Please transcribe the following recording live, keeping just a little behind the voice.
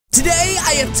Today,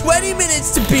 I have 20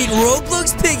 minutes to beat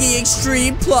Roblox Piggy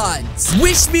Extreme Plunge.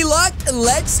 Wish me luck, and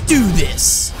let's do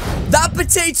this. That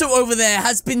potato over there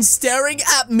has been staring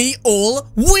at me all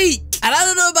week. And I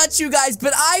don't know about you guys,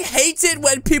 but I hate it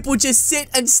when people just sit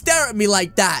and stare at me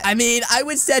like that. I mean, I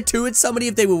would stare too at somebody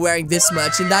if they were wearing this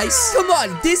merchandise. Come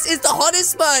on, this is the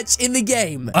hottest merch in the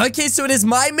game. Okay, so it is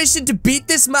my mission to beat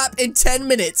this map in 10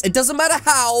 minutes. It doesn't matter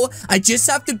how, I just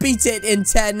have to beat it in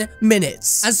 10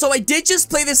 minutes. And so I did just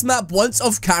play this map once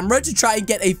off camera to try and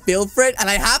get a feel for it. And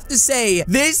I have to say,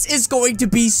 this is going to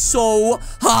be so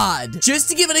hard. Just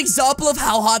to give an example of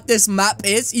how hard this map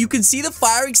is, you can see the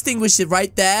fire extinguisher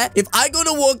right there. If I go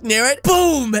to walk near it,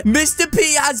 boom, Mr.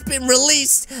 P has been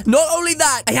released. Not only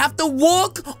that, I have to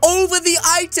walk over the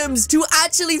items to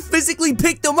actually physically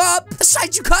pick them up. That's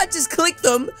right, you can't just click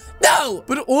them. No,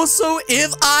 but also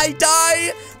if I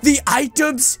die, the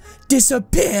items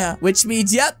disappear, which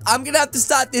means, yep, I'm gonna have to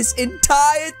start this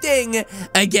entire thing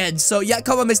again. So yeah,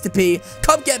 come on, Mr. P,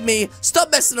 come get me, stop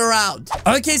messing around.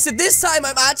 Okay, so this time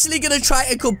I'm actually gonna try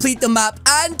and complete the map,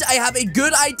 and I have a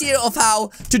good idea of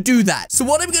how to do that. So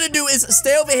what I'm gonna do is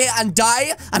stay over here and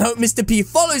die and hope Mr. P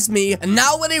follows me. And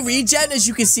now when I regen, as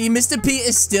you can see, Mr. P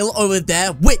is still over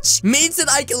there, which means that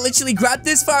I can literally grab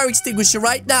this fire extinguisher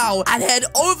right now and head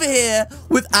over here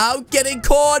without getting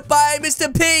caught by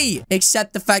Mr. P,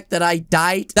 except the fact that I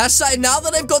died. That's right, now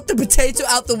that I've got the potato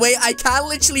out the way, I can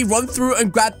literally run through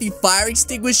and grab the fire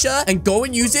extinguisher and go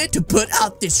and use it to put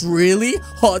out this really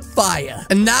hot fire.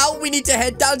 And now we need to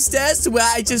head downstairs to where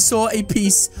I just saw a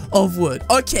piece of wood.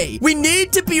 Okay, we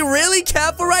need to be really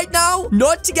careful right now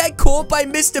not to get caught by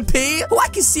Mr. P. Oh, I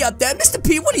can see up there. Mr.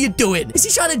 P, what are you doing? Is he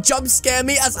trying to jump scare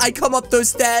me as I come up those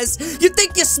stairs? You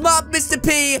think you're smart, Mr.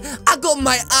 P? I got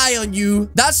my eye on you.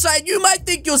 That's right, you might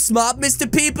think you're smart,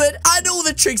 Mr. P, but I know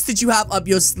the tricks that you have up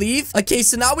your sleeve. Okay,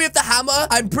 so now we have the hammer.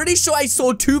 I'm pretty sure I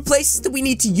saw two places that we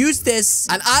need to use this,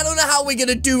 and I don't know how we're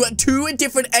gonna do two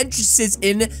different entrances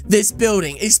in this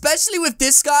building, especially with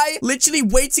this guy literally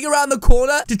waiting around the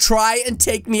corner to try and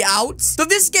take me out. So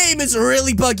this game is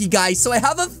really buggy, guys, so I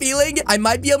have a feeling I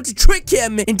might be able to trick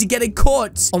him into getting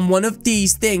caught on one of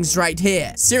these things right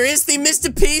here. Seriously,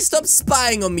 Mr. P, stop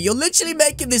spying on me. You're literally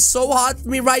making this so hard for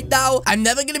me right now. I'm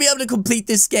never gonna be able to complete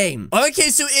this game. Okay,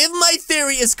 so if my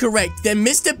theory is correct, then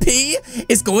Mr. P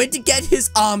is going to get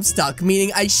his arm stuck,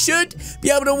 meaning I should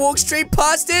be able to walk straight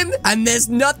past him, and there's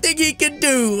nothing he can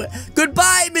do.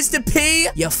 Goodbye, Mr. P.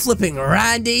 You're flipping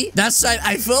Randy. That's right,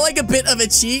 I feel like a bit of a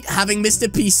cheat having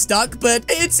Mr. P stuck, but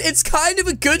it's kind of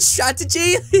a good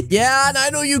strategy. Yeah, and I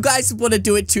know you guys want to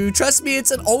do it too. Trust me,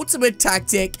 it's an ultimate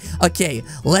tactic. Okay,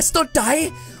 let's not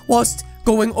die whilst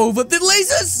going over the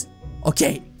lasers.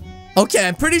 Okay,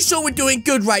 I'm pretty sure we're doing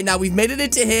good right now. We've made it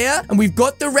into here, and we've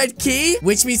got the red key,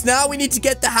 which means now we need to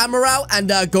get the hammer out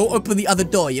and go open the other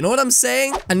door. You know what I'm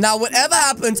saying? And now whatever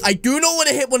happens, I do not want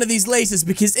to hit one of these lasers,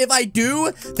 because if I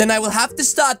do, then I will have to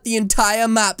start the entire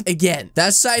map again.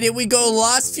 That's right, here we go.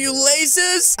 Last few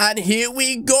lasers, and here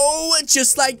we go.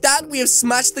 Just like that, we have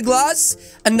smashed the glass,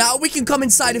 and now we can come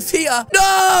inside of here.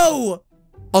 No!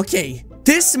 Okay.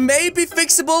 This may be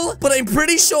fixable, but I'm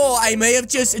pretty sure I may have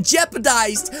just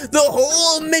jeopardized the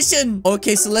whole mission.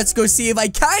 Okay, so let's go see if I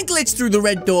can glitch through the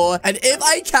red door. And if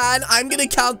I can, I'm gonna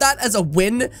count that as a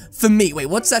win for me. Wait,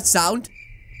 what's that sound?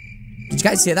 Did you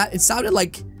guys hear that? It sounded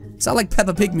like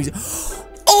Peppa Pig music.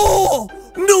 Oh!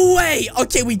 No way!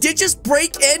 Okay, we did just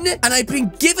break in, and I've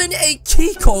been given a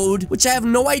key code, which I have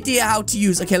no idea how to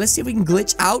use. Okay, let's see if we can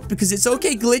glitch out, because it's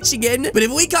okay glitching in. But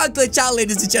if we can't glitch out,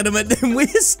 ladies and gentlemen, then we're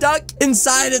stuck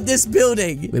inside of this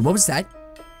building. Wait, what was that?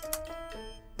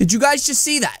 Did you guys just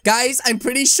see that? Guys, I'm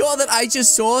pretty sure that I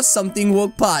just saw something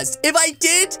walk past. If I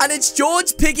did, and it's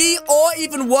George Piggy, or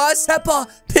even worse, Peppa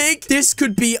Pig, this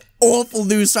could be awful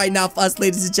news right now for us,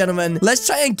 ladies and gentlemen. Let's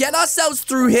try and get ourselves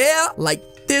through here, like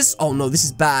this. Oh no, this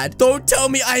is bad. Don't tell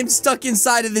me I am stuck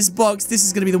inside of this box. This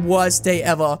is gonna be the worst day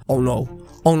ever. Oh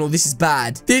no, this is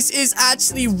bad. This is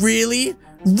actually really,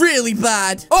 really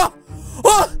bad. Oh,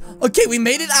 okay, we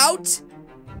made it out.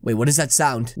 Wait, what is that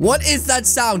sound? What is that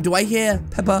sound? Do I hear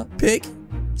Peppa Pig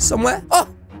somewhere? Oh,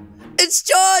 it's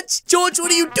George! George,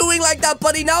 what are you doing like that,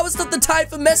 buddy? Now is not the time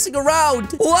for messing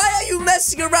around. Why are you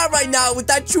messing around right now with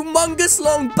that humongous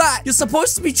long back? You're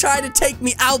supposed to be trying to take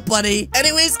me out, buddy.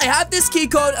 Anyways, I have this key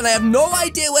code, and I have no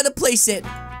idea where to place it.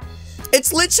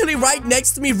 It's literally right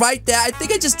next to me right there. I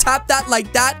think I just tapped that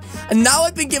like that, and now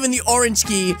I've been given the orange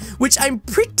key, which I'm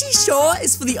pretty sure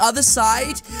is for the other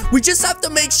side. We just have to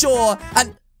make sure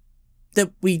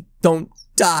that we don't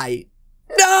die.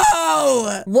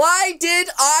 No! Why did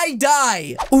I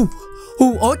die? Ooh,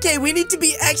 Oh, okay, we need to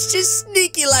be extra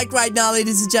sneaky like right now,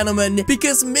 ladies and gentlemen,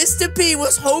 because Mr. P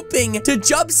was hoping to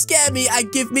jump scare me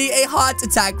and give me a heart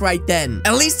attack right then.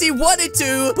 At least he wanted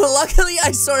to, but luckily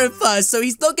I saw him first, so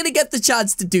he's not gonna get the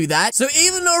chance to do that. So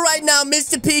even though right now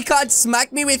Mr. P can't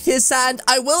smack me with his hand,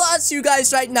 I will ask you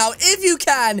guys right now, if you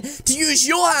can, to use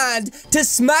your hand to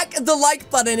smack the like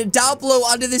button down below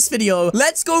under this video.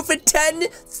 Let's go for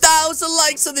 10,000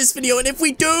 likes on this video, and if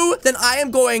we do, then I am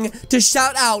going to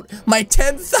shout out my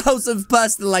 10,000th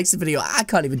person that likes the video. I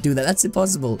can't even do that. That's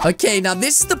impossible. Okay, now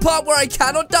this is the part where I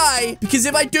cannot die, because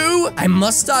if I do, I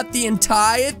must start the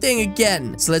entire thing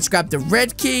again. So let's grab the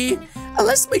red key. And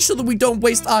let's make sure that we don't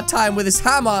waste our time with this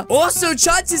hammer. Also,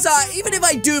 chances are, even if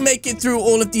I do make it through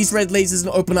all of these red lasers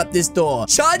and open up this door,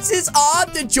 chances are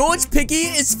that George Piggy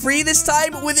is free this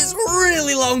time with his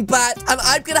really long bat, and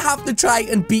I'm gonna have to try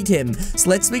and beat him. So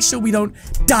let's make sure we don't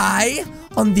die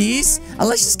on these. And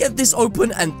let's just get this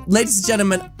open. And ladies and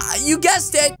gentlemen, you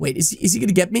guessed it. Wait, is he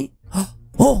gonna get me?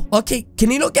 Oh, okay. Can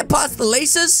he not get past the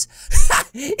lasers?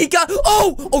 He got...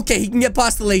 Oh, okay. He can get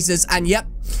past the lasers. And yep,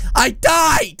 I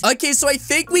died. Okay, so I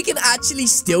think we can actually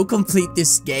still complete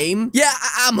this game. Yeah,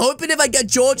 I'm hoping if I get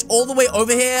George all the way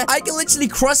over here, I can literally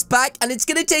cross back, and it's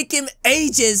gonna take him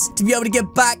ages to be able to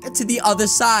get back to the other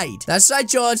side. That's right,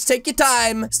 George. Take your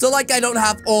time. Still like I don't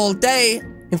have all day.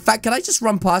 In fact, can I just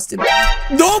run past him?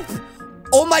 Nope.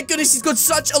 Oh my goodness, he's got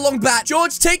such a long bat.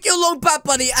 George, take your long bat,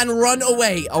 buddy, and run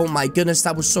away. Oh my goodness,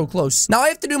 that was so close. Now I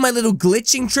have to do my little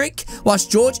glitching trick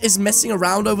whilst George is messing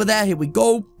around over there. Here we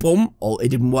go. Boom. Oh, it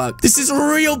didn't work. This is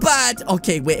real bad.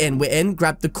 Okay, we're in.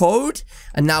 Grab the code.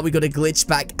 And now we got to glitch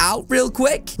back out real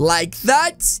quick. Like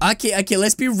that. Okay,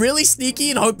 let's be really sneaky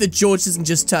and hope that George doesn't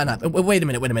just turn up. Wait a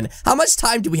minute. How much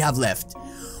time do we have left?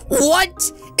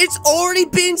 What? It's already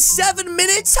been 7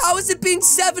 minutes? How has it been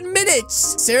 7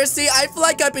 minutes? Seriously, I feel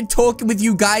like I've been talking with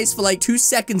you guys for like 2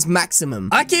 seconds maximum.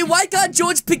 Okay, why can't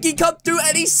George Piggy come through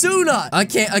any sooner?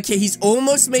 Okay, he's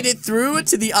almost made it through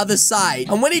to the other side.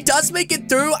 And when he does make it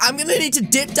through, I'm gonna need to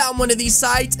dip down one of these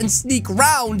sides and sneak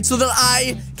around so that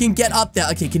I can get up there.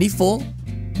 Okay, can he fall?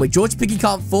 Wait, George Piggy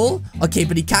can't fall? Okay,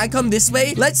 but he can come this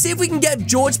way. Let's see if we can get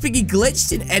George Piggy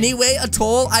glitched in any way at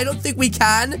all. I don't think we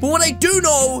can. But what I do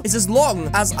know is as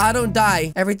long as I don't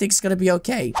die, everything's gonna be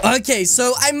okay. Okay,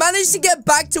 so I managed to get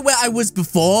back to where I was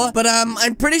before. But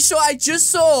I'm pretty sure I just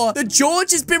saw that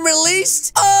George has been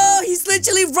released. Oh, he's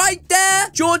literally right there.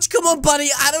 George, come on, buddy.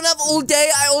 I don't have all day.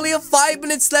 I only have 5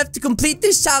 minutes left to complete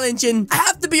this challenge. And I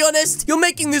have to be honest, you're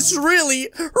making this really,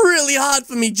 really hard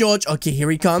for me, George. Okay,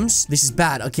 here he comes. This is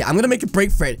bad. Okay, I'm gonna make a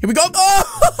break for it. Here we go.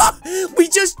 Oh, we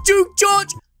just juked George.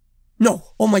 No.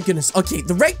 Oh my goodness. Okay,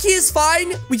 the red key is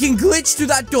fine. We can glitch through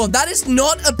that door. That is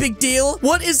not a big deal.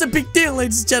 What is a big deal,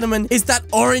 ladies and gentlemen, is that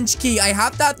orange key. I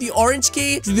have to have the orange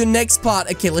key to the next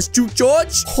part. Okay, let's juke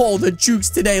George. Oh, the jukes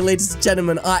today, ladies and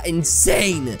gentlemen, are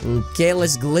insane. Okay,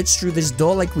 let's glitch through this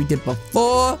door like we did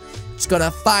before. Just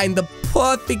gotta find the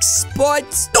perfect spot.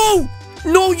 No!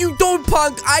 No, you don't,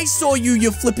 punk. I saw you,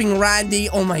 you flipping Randy.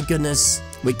 Oh my goodness.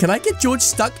 Wait, can I get George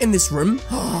stuck in this room?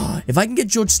 If I can get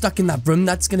George stuck in that room,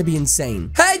 that's gonna be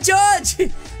insane. Hey, George!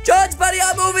 George, buddy,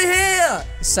 I'm over here!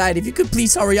 Side, if you could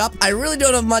please hurry up. I really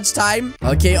don't have much time.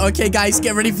 Okay, guys,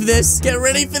 get ready for this. Get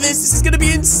ready for this. This is gonna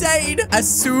be insane. As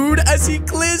soon as he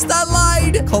clears that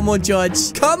line. Come on,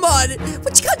 George. Come on.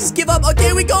 But you can't just give up. Okay,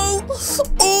 here we go.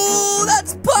 Oh,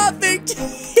 that's perfect.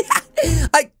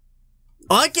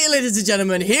 Okay, ladies and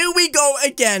gentlemen, here we go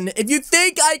again. If you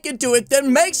think I can do it,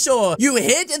 then make sure you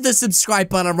hit the subscribe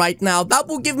button right now. That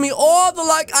will give me all the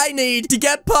luck I need to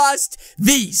get past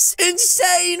these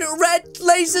insane red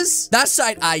lasers. That's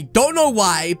right, I don't know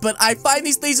why, but I find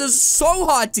these lasers so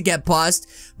hard to get past.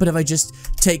 But if I just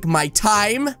take my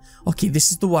time... Okay,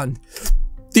 this is the one.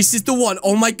 This is the one.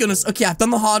 Oh my goodness. Okay, I've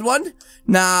done the hard one.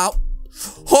 Now...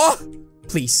 Oh!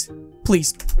 Please.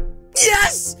 Please.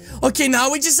 Yes! Okay, now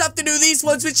we just have to do these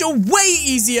ones, which are way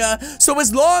easier. So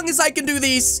as long as I can do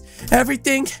these,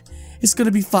 everything is gonna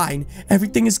be fine.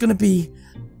 Everything is gonna be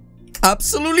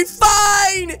absolutely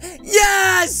fine.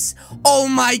 Yes! Oh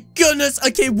my goodness.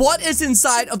 Okay, what is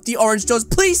inside of the orange doors?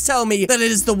 Please tell me that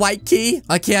it is the white key.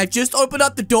 Okay, I've just opened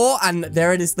up the door and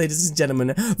there it is, ladies and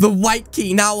gentlemen. The white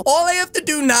key. Now, all I have to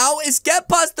do now is get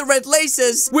past the red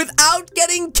lasers without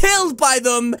getting killed by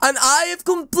them. And I have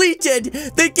completed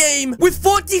the game with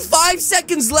 45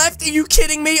 seconds left. Are you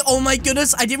kidding me? Oh my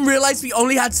goodness. I didn't realize we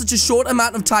only had such a short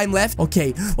amount of time left.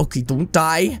 Okay, don't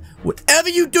die. Whatever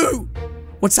you do.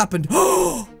 What's happened?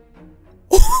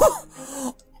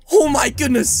 Oh my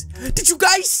goodness. Did you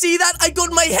guys see that? I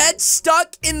got my head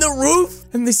stuck in the roof.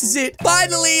 And this is it.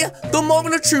 Finally, the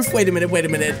moment of truth. Wait a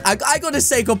minute. I gotta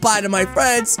say goodbye to my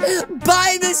friends.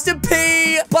 Bye, Mr.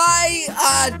 P. Bye,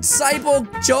 Cyborg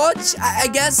George, I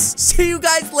guess. See you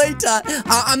guys later.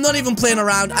 I'm not even playing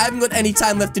around. I haven't got any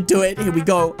time left to do it. Here we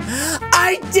go.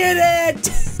 I did it.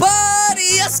 But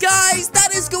yes, guys,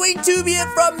 that is going to be it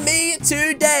from me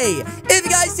today. If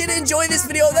you guys did enjoy this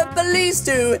video, then please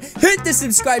do hit the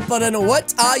subscribe button.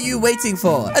 What are you waiting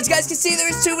for? As you guys can see, there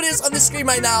is 2 videos on the screen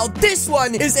right now. This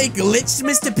one is a glitched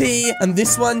Mr. P, and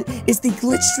this one is the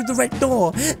glitch through the red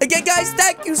door. Again, guys,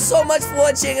 thank you so much for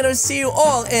watching, and I'll see you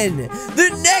all in the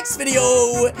next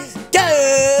video.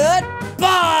 Goodbye.